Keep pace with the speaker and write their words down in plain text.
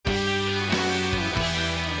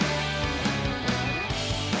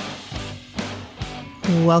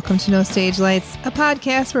Welcome to No Stage Lights, a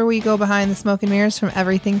podcast where we go behind the smoke and mirrors from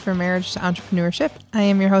everything from marriage to entrepreneurship. I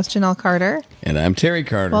am your host, Janelle Carter. And I'm Terry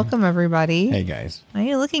Carter. Welcome, everybody. Hey, guys. Why are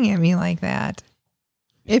you looking at me like that?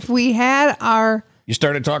 If we had our... You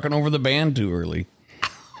started talking over the band too early.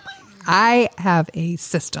 I have a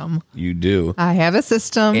system. You do. I have a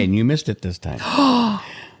system. And you missed it this time. I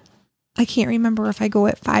can't remember if I go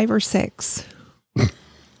at 5 or 6.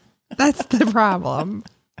 That's the problem.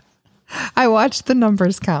 I watched the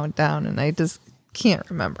numbers count down and I just can't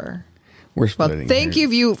remember. We're splitting.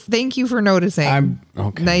 Well, thank you for noticing. I'm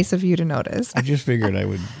okay. Nice of you to notice. I just figured I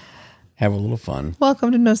would have a little fun.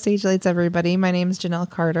 Welcome to No Stage Lights, everybody. My name is Janelle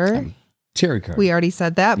Carter. I'm Terry Carter. We already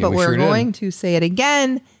said that, Yeah, but we're going to say it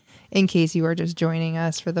again in case you are just joining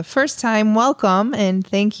us for the first time. Welcome and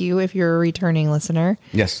thank you if you're a returning listener.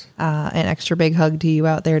 Yes. An extra big hug to you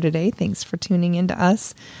out there today. Thanks for tuning in to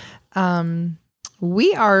us.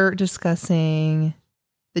 We are discussing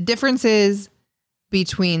the differences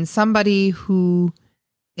between somebody who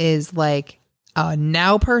is like a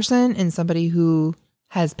now person and somebody who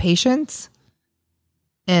has patience.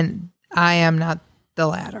 And I am not the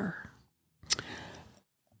latter.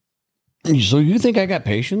 So you think I got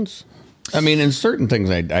patience? I mean, in certain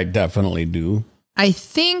things, I definitely do. I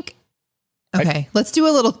think... Okay, let's do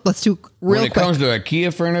real quick. When it comes to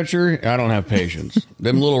IKEA furniture, I don't have patience.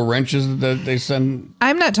 Them little wrenches that they send.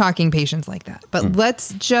 I'm not talking patience like that, but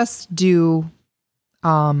let's just do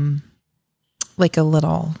like a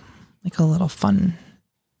little fun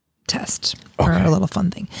test or a little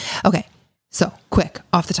fun thing. Okay, so quick,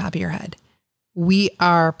 off the top of your head. We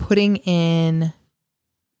are putting in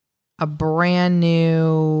a brand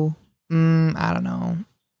new, I don't know.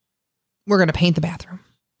 We're going to paint the bathroom.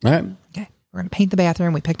 All right. Okay. We're going to paint the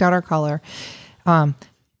bathroom. We picked out our color.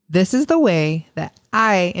 This is the way that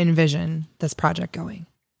I envision this project going.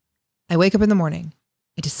 I wake up in the morning.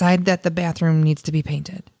 I decide that the bathroom needs to be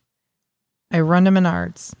painted. I run to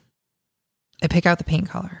Menards. I pick out the paint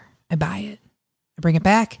color. I buy it. I bring it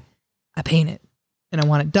back. I paint it. And I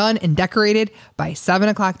want it done and decorated by 7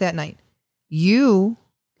 o'clock that night. You...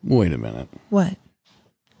 Wait a minute. What?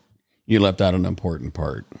 You left out an important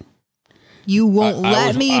part. You won't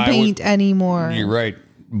let me paint anymore. You're right.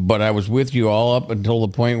 But I was with you all up until the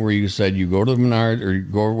point where you said you go to the Menards or you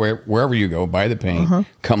go wherever you go, buy the paint,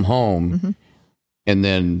 come home. And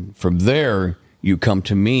then from there, you come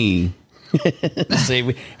to me and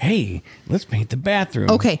say, hey, let's paint the bathroom.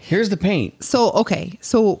 Okay. Here's the paint.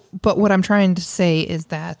 So, but what I'm trying to say is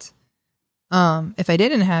that if I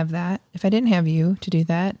didn't have you to do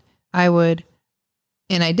that, I would...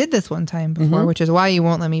 And I did this one time before, which is why you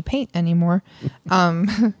won't let me paint anymore.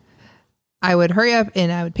 I would hurry up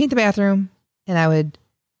and I would paint the bathroom and I would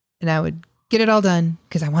get it all done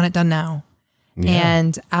because I want it done now. Yeah.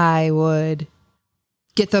 And I would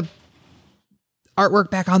get the artwork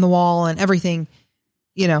back on the wall and everything,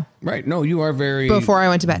 you know. Right. No, you are very before I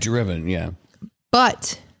went to bed. Driven. Yeah.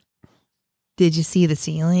 But did you see the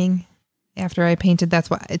ceiling after I painted? That's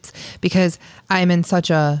why it's because I'm in such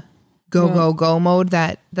a go mode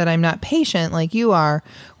that I'm not patient like you are,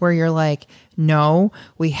 where you're like, no,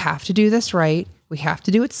 we have to do this right. We have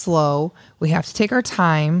to do it slow. We have to take our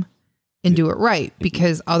time and do it right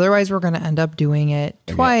because otherwise we're going to end up doing it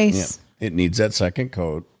twice. Yeah. It needs that second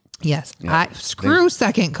coat. Yes. Yeah. Screw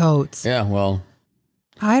second coats. Yeah. Well,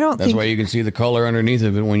 that's why you can see the color underneath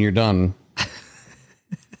of it when you're done.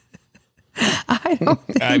 I don't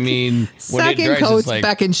think I mean, second coats like,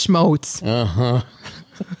 Beck and Schmotes.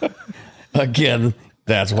 Again,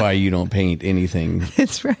 that's why you don't paint anything.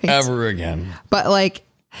 That's right. Ever again. But like,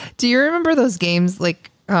 do you remember those games like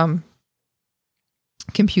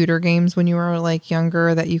computer games when you were like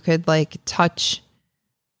younger that you could like touch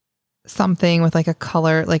something with like a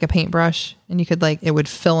color, like a paintbrush, and you could like, it would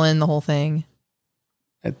fill in the whole thing?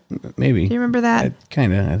 Maybe. Do you remember that?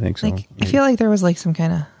 Kind of, I think so. Like, I feel like there was like some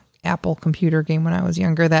kind of Apple computer game when I was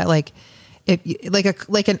younger that like,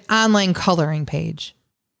 like an online coloring page.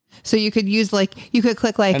 So you could use you could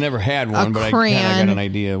click like I never had one, but I kind of got an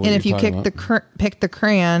idea. And if you pick the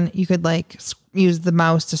crayon, you could like use the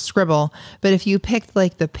mouse to scribble. But if you picked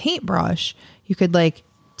like the paintbrush, you could like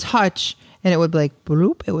touch and it would like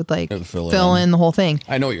bloop. It would like fill in the whole thing.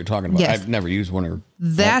 I know what you're talking about. Yes. I've never used one.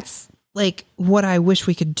 That's like what I wish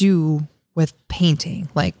we could do with painting.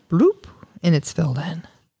 Like bloop, and it's filled in,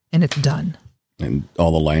 and it's done. And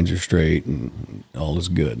all the lines are straight and all is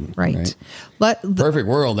good. Right. Perfect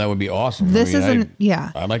world. That would be awesome.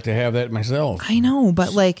 I'd like to have that myself. I know,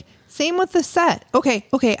 but like same with the set. Okay.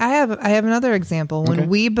 I have another example. When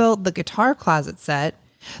we built the guitar closet set,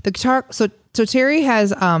 so So Terry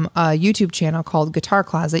has a YouTube channel called Guitar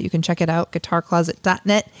Closet. You can check it out,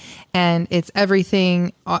 guitarcloset.net. And it's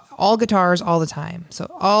everything, all guitars all the time.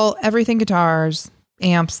 So everything guitars,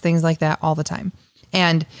 amps, things like that all the time.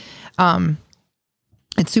 And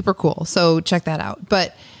it's super cool. So check that out.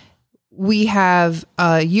 But we have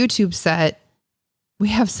a YouTube set. We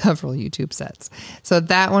have several YouTube sets. So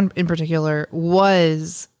that one in particular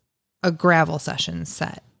was a gravel session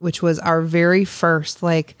set, which was our very first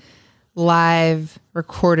like live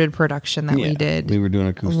recorded production that we did. We were doing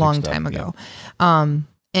acoustic a long stuff, time ago.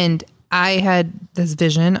 And I had this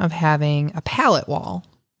vision of having a pallet wall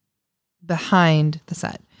behind the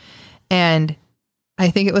set. And I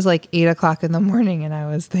think it was like 8:00 in the morning. And I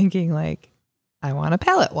was thinking like, I want a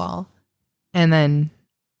pallet wall. And then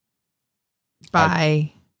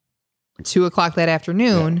by 2:00 that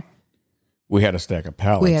afternoon, we had a stack of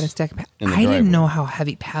pallets. I didn't know how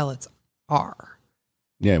heavy pallets are.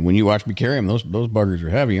 Yeah, when you watch me carry them, those buggers are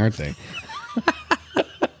heavy, aren't they?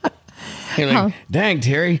 You're like, dang,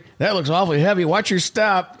 Terry, that looks awfully heavy. Watch your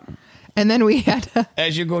step. And then we had to,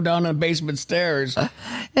 as you go down the basement stairs.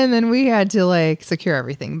 And then we had to like secure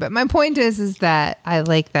everything. But my point is that I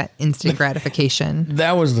like that instant gratification.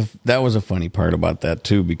 That was a funny part about that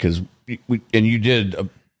too, because you did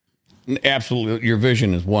absolutely, your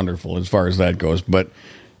vision is wonderful as far as that goes, but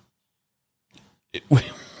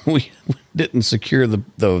we didn't secure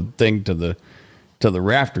the thing to the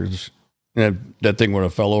rafters. That thing would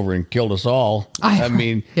have fell over and killed us all. I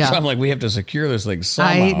mean, so I'm like, we have to secure this thing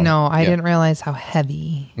somehow. I didn't realize how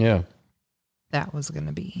heavy that was going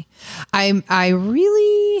to be. I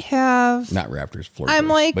really have not rafters, floor. I'm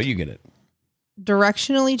doors, like, but you get it.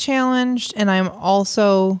 Directionally challenged, and I'm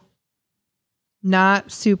also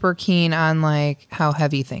not super keen on like how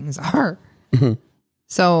heavy things are.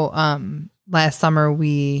 So, last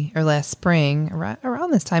spring,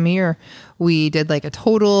 around this time of year, we did like a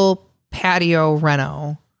total patio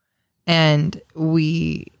reno, and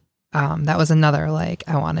we that was another like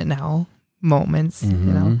I want it now moments, you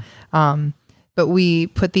know. But we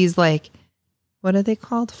put these like, what are they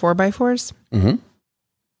called, 4x4s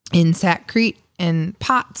in Sackcrete and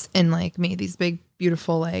pots, and like made these big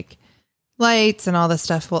beautiful like lights and all this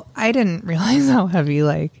stuff. Well, I didn't realize how heavy,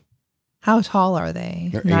 like how tall are they?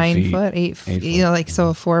 They're 9 foot, 8 feet, you know, like so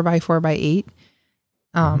a 4x4x8.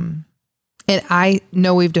 And I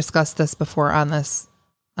know we've discussed this before on this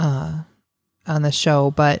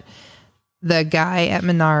show, but the guy at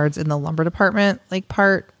Menards in the lumber department, like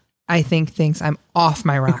I think thinks I'm off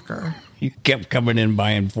my rocker. You kept coming in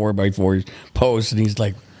buying 4x4 posts, and he's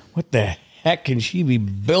like, "What the heck can she be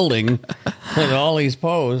building with all these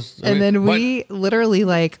posts?" And then we literally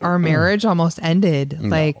like our marriage almost ended. No.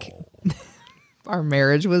 Like our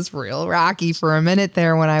marriage was real rocky for a minute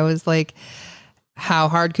there when I was like, how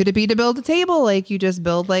hard could it be to build a table? Like you just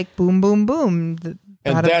build like boom, boom, boom.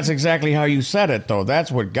 And that's exactly how you said it, though.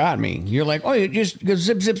 That's what got me. You're like, oh, you just go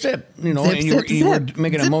zip, zip, zip. You know, zip, and zip, you were zip,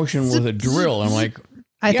 making zip, a motion zip, with a drill. I'm like,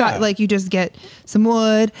 I thought like you just get some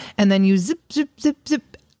wood and then you zip, zip, zip,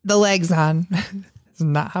 zip the legs on. That's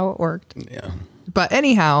not how it worked. Yeah. But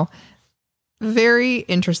anyhow, very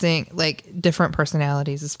interesting, like different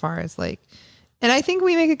personalities as far as like, and I think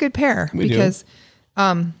we make a good pair because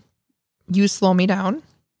you slow me down.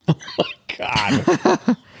 Oh my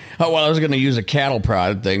God. Oh, well, I was going to use a cattle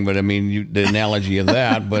prod thing, but I mean, the analogy of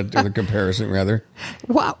that, but the comparison rather.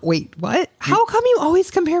 Wow. Wait, what? How come you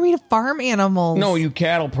always compare me to farm animals? No, you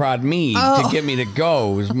cattle prod me to get me to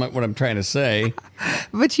go is what I'm trying to say.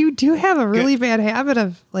 But you do have a really bad habit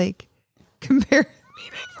of like comparing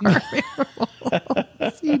me to farm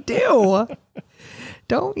animals. You do.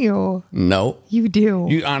 Don't you? No. You do.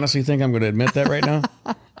 You honestly think I'm going to admit that right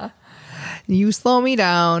now? You slow me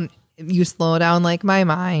down. You slow down like my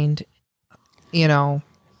mind, you know.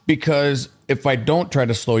 Because if I don't try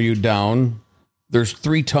to slow you down, there's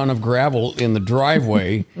 3 tons of gravel in the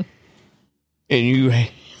driveway. And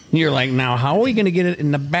you're like, now how are we going to get it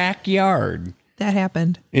in the backyard? That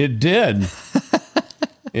happened. It did.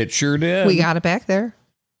 It sure did. We got it back there.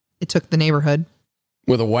 It took the neighborhood.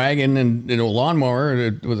 With a wagon and a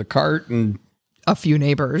lawnmower with a cart and a few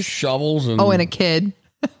neighbors. Shovels. And a kid.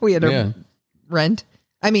 We had to rent.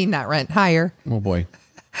 I mean, not rent, hire. Oh, boy.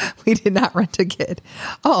 We did not rent a kid.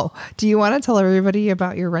 Oh, do you want to tell everybody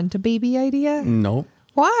about your rent-a-baby idea? Nope.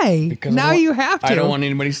 Why? Because now you have to. I don't want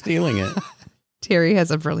anybody stealing it. Terry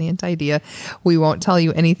has a brilliant idea. We won't tell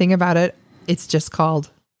you anything about it. It's just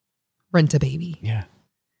called Rent-a-Baby. Yeah.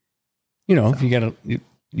 You know, if you got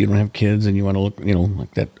you don't have kids and you want to look, you know,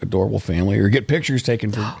 like that adorable family or get pictures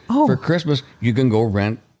taken for Christmas, you can go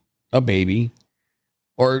rent a baby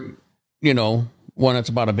or, you know, one that's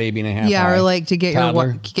about a baby and a half. Yeah, high, or like to get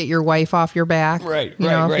your wife off your back. Right, You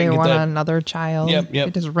know, right, if they get want that- another child. Yep. You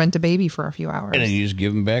just rent a baby for a few hours. and then you just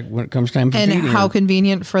give them back when it comes time for And feeding how her.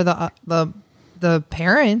 convenient for the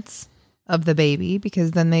parents of the baby,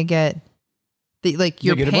 because then they get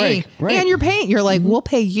you're get a paying break, right. and you're paying. You're like, we'll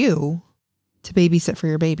pay you to babysit for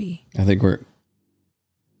your baby. I think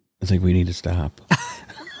we need to stop.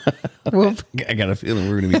 We'll, I got a feeling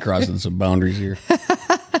we're going to be crossing some boundaries here.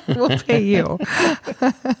 we'll pay you.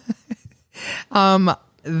 Can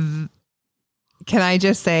I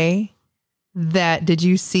just say that? Did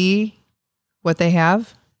you see what they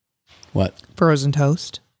have? What? Frozen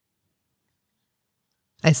toast.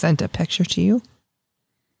 I sent a picture to you.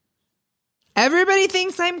 Everybody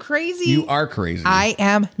thinks I'm crazy. You are crazy. I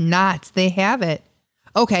am not. They have it.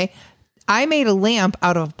 Okay. I made a lamp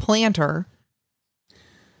out of a planter.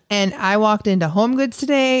 And I walked into Home Goods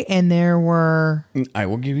today and there were I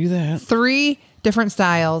will give you that. 3 different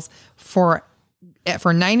styles for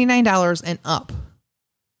 $99 and up.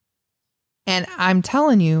 And I'm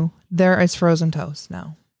telling you, there is frozen toast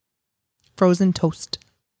now. Frozen toast.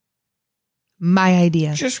 My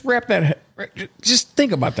idea. Just wrap that. Just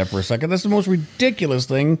think about that for a second. That's the most ridiculous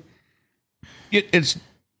thing. It's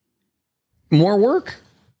more work.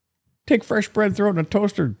 Take fresh bread, throw it in a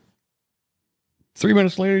toaster. 3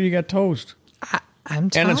 minutes later, you got toast. I'm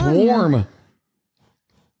telling And it's you. warm.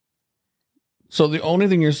 So the only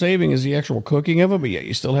thing you're saving is the actual cooking of it, but yet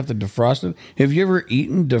you still have to defrost it. Have you ever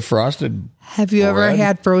eaten defrosted? Have you ever bread?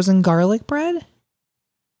 had frozen garlic bread?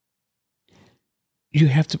 You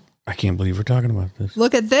have to. I can't believe we're talking about this.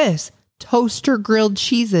 Look at this. Toaster grilled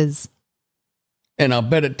cheeses. And I'll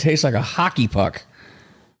bet it tastes like a hockey puck.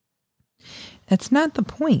 That's not the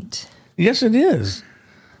point. Yes, it is.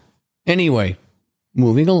 Anyway,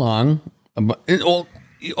 moving along.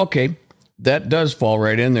 Okay, that does fall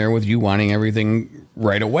right in there with you wanting everything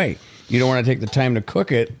right away. You don't want to take the time to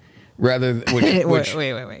cook it, rather. Wait.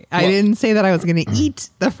 I didn't say that I was going to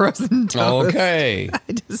eat the frozen toast. Okay.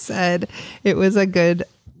 I just said it was a good,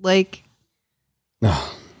 like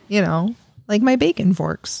my bacon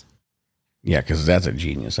forks. Yeah, because that's a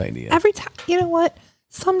genius idea. Every time, you know what?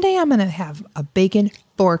 Someday I'm going to have a bacon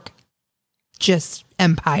fork just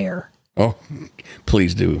empire. Oh,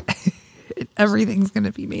 please do. Everything's going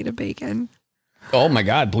to be made of bacon. Oh my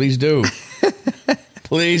God, please do.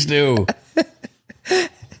 Please do.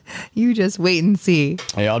 You just wait and see.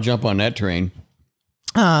 Hey, I'll jump on that train.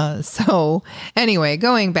 So anyway,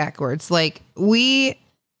 going backwards, I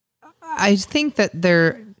think that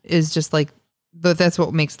there is just that's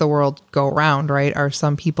what makes the world go around, right? Are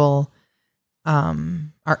some people,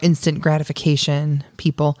 are instant gratification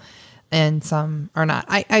people, and some are not.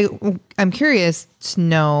 I'm curious to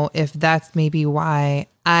know if that's maybe why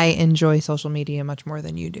I enjoy social media much more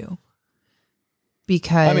than you do.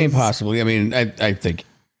 Because I mean, possibly. I mean, I think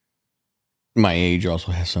my age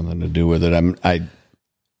also has something to do with it.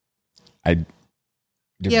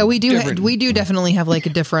 Yeah, we do definitely have a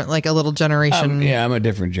different, a little generation. Yeah, I'm a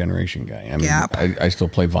different generation guy. I mean, Yeah. I still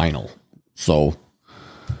play vinyl. So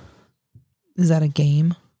Is that a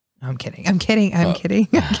game? No, I'm kidding. I'm kidding. I'm kidding.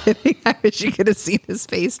 I wish you could have seen his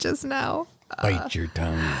face just now. bite your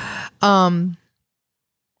tongue.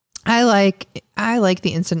 I like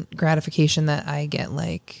the instant gratification that I get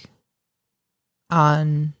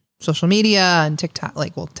on social media and TikTok.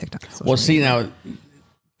 TikTok. Well, see now,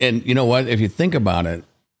 and you know what? If you think about it,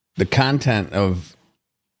 the content of,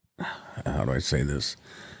 how do I say this?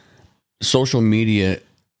 Social media,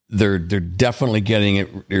 they're definitely getting it.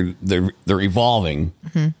 They're evolving.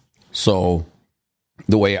 Mm-hmm. So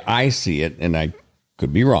the way I see it, and I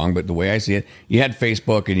could be wrong, but the way I see it, you had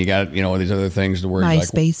Facebook and you got, these other things to where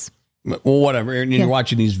MySpace. well, whatever. And you're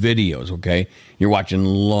watching these videos, okay? You're watching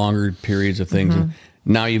longer periods of things. Mm-hmm. And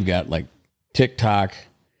now you've got TikTok,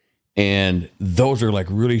 and those are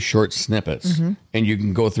really short snippets, and you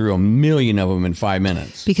can go through 1 million of them in 5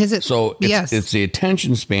 minutes. Because it's the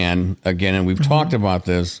attention span again, and we've talked about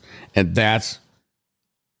this, and that's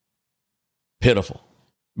pitiful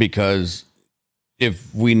because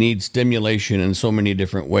if we need stimulation in so many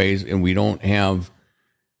different ways, and we don't have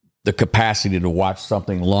the capacity to watch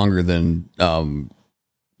something longer than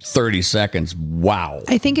 30 seconds, wow!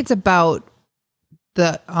 I think it's about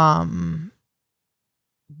the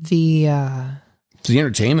It's the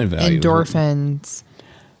entertainment value. endorphins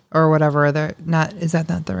or whatever. Is that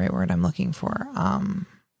not the right word I'm looking for?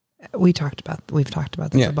 We've talked about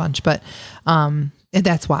this a bunch, but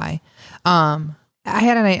that's why. I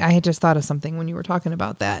had just thought of something when you were talking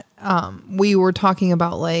about that. We were talking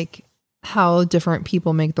about how different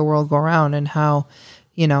people make the world go around, and how,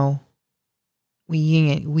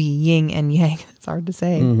 yin and yang. It's hard to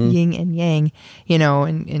say, yin and yang,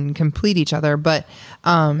 and complete each other. But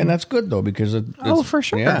and that's good though, because it's for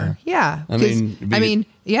sure, yeah. I mean,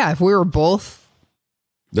 if we were both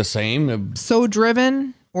the same, so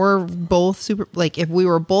driven, or both super, like if we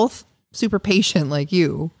were both super patient like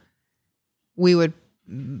you, we would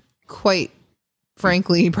quite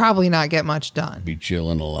frankly probably not get much done. Be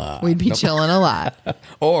chilling a lot. We'd be chilling a lot.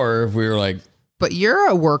 Or if we were like, but you're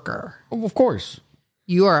a worker. oh, of course.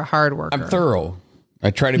 You are a hard worker. I'm thorough.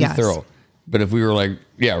 I try to be thorough. But if we were like,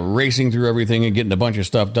 racing through everything and getting a bunch of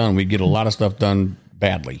stuff done, we'd get a lot of stuff done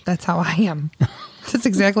badly. That's how I am. That's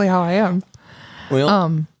exactly how I am.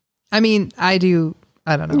 Well, I mean, I don't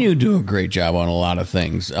know. You do a great job on a lot of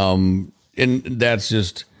things. And that's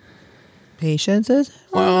just patience is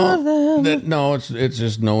one of them. It's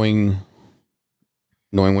just knowing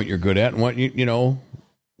what you're good at and what you know.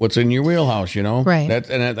 What's in your wheelhouse, Right.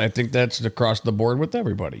 I think that's across the board with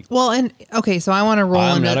everybody. Well, and okay, so I want to roll.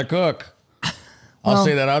 I'm not a cook. I'll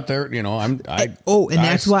say that out there.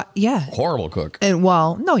 That's why, horrible cook. And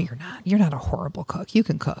no, you're not. You're not a horrible cook. You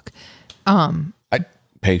can cook.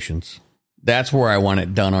 Patience. That's where I want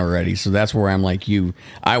it done already. So that's where I'm like you.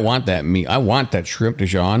 I want that meat. I want that shrimp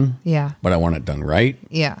Dijon. Yeah. But I want it done right.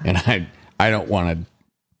 Yeah. And I don't want to.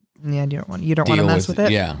 Yeah, you don't want to mess with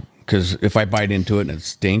it. Yeah. Because if I bite into it and it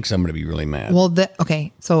stinks, I'm going to be really mad. Well,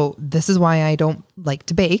 okay. So this is why I don't like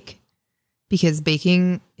to bake, because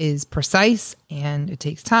baking is precise and it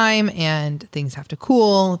takes time and things have to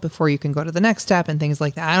cool before you can go to the next step and things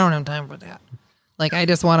like that. I don't have time for that. Like, I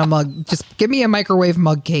just want a mug. Just give me a microwave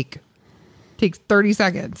mug cake. Takes 30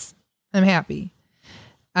 seconds. I'm happy.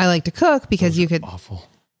 I like to cook because you could. Awful.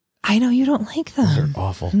 I know you don't like them. Those are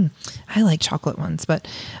awful. I like chocolate ones, but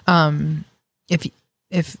if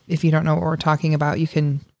you don't know what we're talking about, you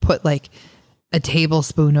can put like a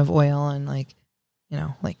tablespoon of oil and like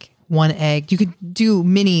 1 egg. You could do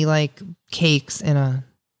mini like cakes in a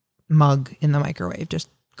mug in the microwave. Just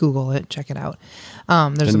Google it, check it out.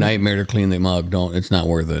 There's a nightmare to clean the mug. It's not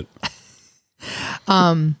worth it.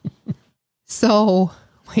 So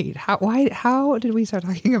wait, how did we start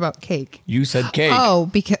talking about cake? You said cake. Oh,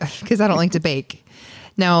 because I don't like to bake.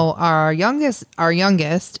 Now, our youngest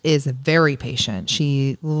is very patient.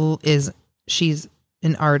 She's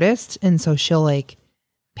an artist, and so she'll like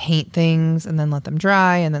paint things and then let them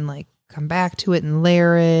dry and then like come back to it and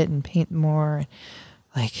layer it and paint more.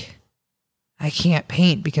 Like, I can't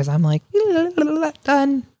paint because I'm like,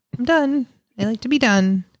 done. I'm done. I like to be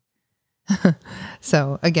done.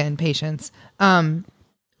 So again, patience. One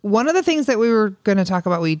of the things that we were going to talk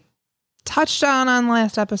about, we touched on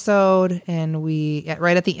last episode, and we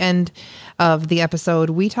right at the end of the episode,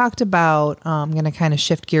 we talked about, I'm going to kind of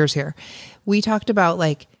shift gears here. We talked about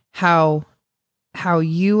like how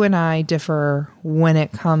you and I differ when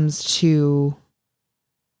it comes to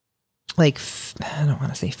like, I don't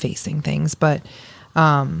want to say facing things, but,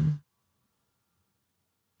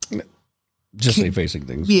 just say facing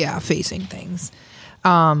things. Yeah. Facing things.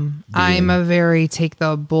 I'm a very take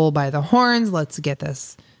the bull by the horns. Let's get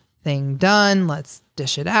this thing done. Let's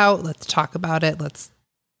dish it out. Let's talk about it. Let's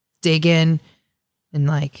dig in and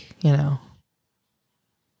like,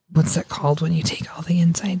 what's that called when you take all the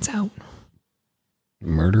insides out?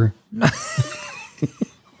 Murder?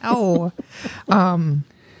 Oh.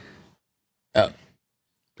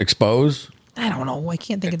 Expose? I don't know. I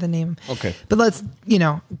can't think of the name. Okay. But let's,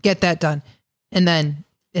 get that done and then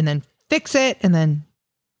fix it and then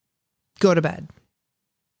go to bed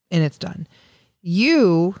and it's done.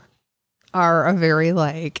 You are a very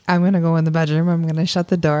like, I'm going to go in the bedroom. I'm going to shut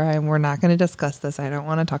the door and we're not going to discuss this. I don't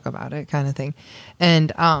want to talk about it kind of thing.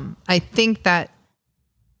 And I think that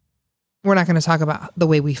we're not going to talk about the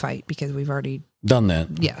way we fight because we've already done that.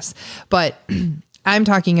 Yes. But I'm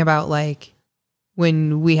talking about like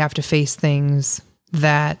when we have to face things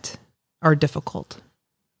that are difficult.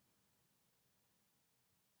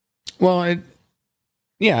 Well, it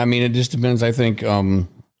just depends, I think, on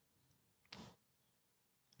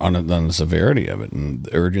the severity of it and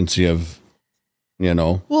the urgency of,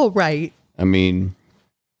 Well, right. I mean,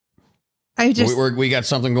 we got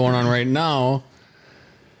something going on right now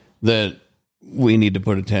that we need to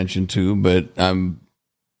put attention to, but I'm,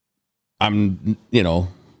 I'll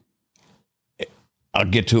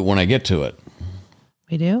get to it when I get to it.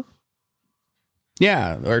 We do?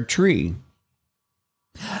 Yeah, our tree.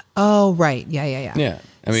 Oh, right. Yeah. Yeah.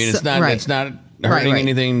 I mean, it's not hurting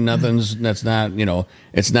anything. That's not,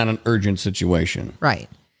 it's not an urgent situation. Right.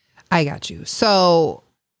 I got you. So,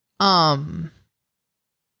 and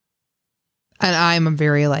I'm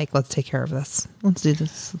very like, let's take care of this. Let's do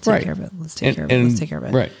this. Let's take care of it. Let's take care of it. Let's take care of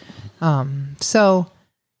it. Right. So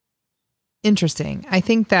interesting. I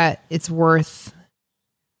think that it's worth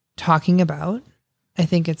talking about. I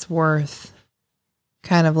think it's worth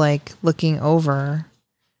kind of like looking over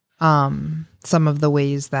some of the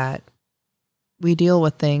ways that we deal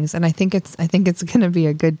with things. And I think it's going to be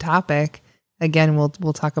a good topic. Again,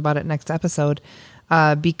 we'll talk about it next episode,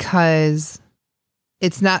 because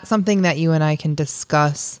it's not something that you and I can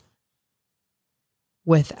discuss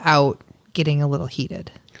without getting a little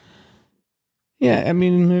heated. Yeah, I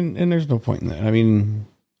mean, and there's no point in that. I mean,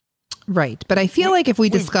 right. But I feel like if we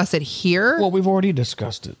discuss it here, well, we've already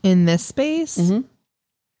discussed it in this space,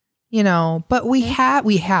 you know, but we have,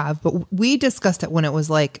 but we discussed it when it was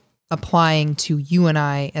like applying to you and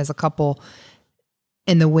I as a couple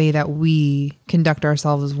in the way that we conduct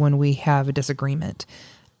ourselves when we have a disagreement.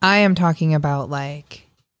 I am talking about like,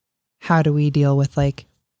 how do we deal with like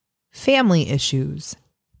family issues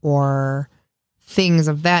or things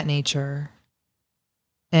of that nature?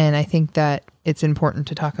 And I think that it's important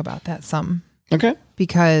to talk about that some. Okay.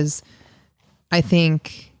 Because I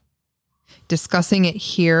think discussing it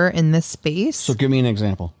here in this space. So give me an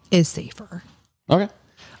example. Is safer. Okay.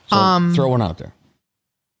 So throw one out there.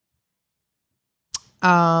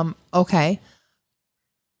 Okay.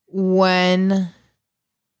 When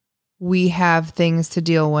we have things to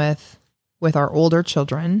deal with our older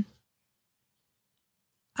children,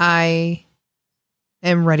 I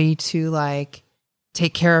am ready to like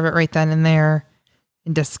take care of it right then and there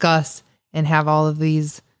and discuss and have all of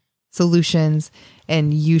these solutions,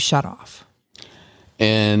 and you shut off.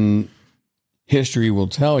 And history will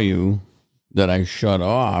tell you that I shut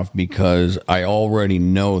off because I already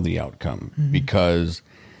know the outcome. Because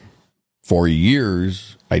for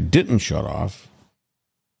years I didn't shut off,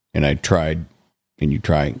 and I tried, and you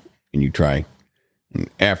try, and you try. And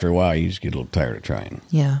after a while, you just get a little tired of trying.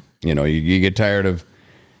 Yeah. You know, you get tired of.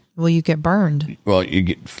 Well, you get burned. Well, you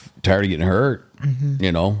get tired of getting hurt,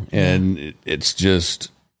 you know, and it's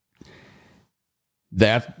just,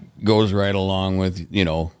 that goes right along with, you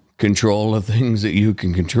know, control the things that you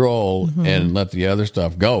can control and let the other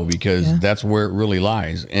stuff go, because that's where it really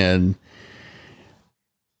lies. And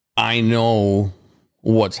I know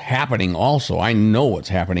what's happening also. I know what's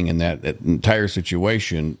happening in that entire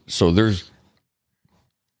situation. So there's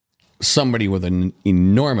somebody with an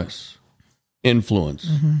enormous influence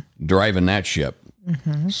driving that ship.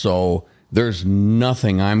 So there's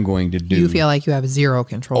nothing I'm going to do. You feel like you have zero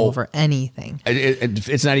control over anything.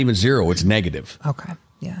 It's not even zero. It's negative. Okay.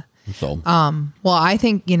 Yeah. So, well, I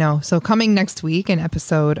think, you know, so coming next week, an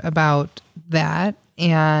episode about that.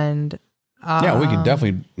 And, yeah, we could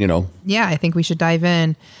definitely, you know, yeah, I think we should dive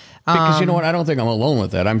in. Because you know what? I don't think I'm alone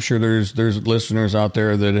with that. I'm sure there's listeners out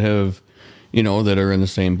there that have, you know, that are in the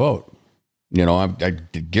same boat. You know, I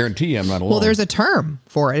guarantee I'm not alone. Well, there's a term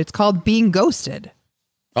for it. It's called being ghosted.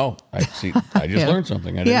 Oh, I see. I just learned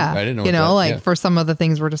something. I didn't know. You know, for some of the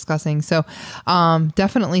things we're discussing. So,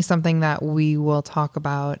 definitely something that we will talk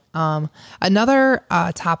about. Another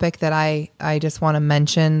topic that I just want to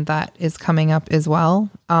mention that is coming up as well,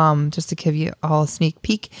 just to give you all a sneak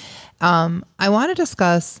peek. I want to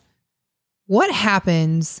discuss what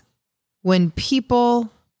happens when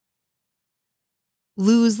people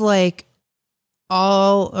lose like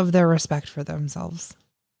all of their respect for themselves.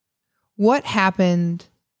 What happened?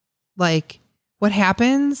 Like, what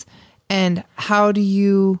happens, and how do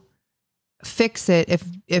you fix it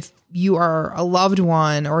if you are a loved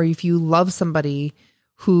one, or if you love somebody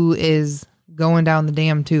who is going down the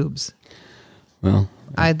damn tubes? Well,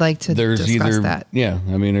 I'd like to discuss that. Yeah,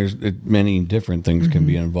 I mean, there's many different things can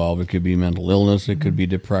be involved. It could be mental illness. It could be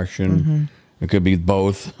depression. It could be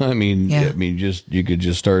both. I mean, you could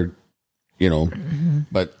just start, you know,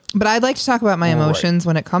 but I'd like to talk about my emotions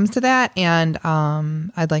when it comes to that, and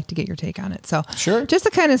I'd like to get your take on it. So, sure, just a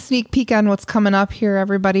kind of sneak peek on what's coming up here,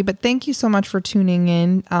 everybody. But thank you so much for tuning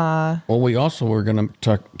in. Well, we also were going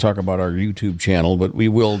to talk about our YouTube channel, but we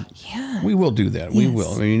will do that. Yes. We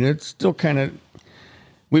will. I mean, it's still kind of.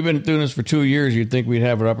 We've been doing this for 2 years. You'd think we'd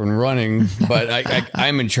have it up and running, but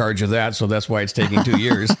I'm in charge of that, so that's why it's taking 2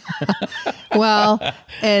 years. Well,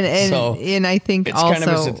 and I think it's also kind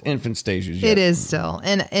of its infant stages. It is still,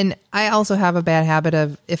 and I also have a bad habit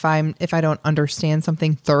of if I don't understand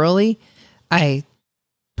something thoroughly, I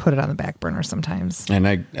put it on the back burner sometimes. And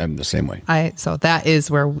I'm the same way. So that is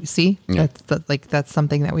where we see that's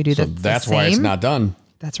something that we do. So that's why it's not done.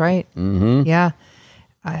 That's right. Yeah,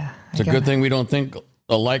 it's a good thing we don't think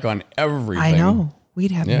alike on everything. I know.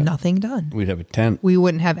 We'd have nothing done. We'd have a tent. We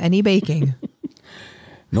wouldn't have any baking.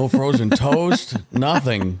 No frozen toast,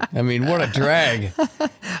 nothing. I mean, what a drag.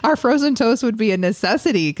 Our frozen toast would be a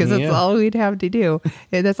necessity because that's all we'd have to do.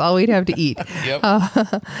 That's all we'd have to eat. Yep.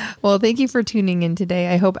 Well, thank you for tuning in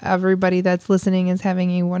today. I hope everybody that's listening is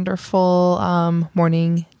having a wonderful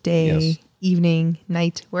morning, day, evening,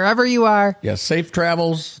 night, wherever you are. Yes. Safe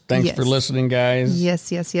travels. Thanks for listening, guys.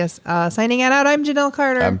 Yes. Signing out, I'm Janelle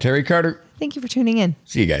Carter. I'm Terry Carter. Thank you for tuning in.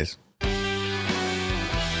 See you guys.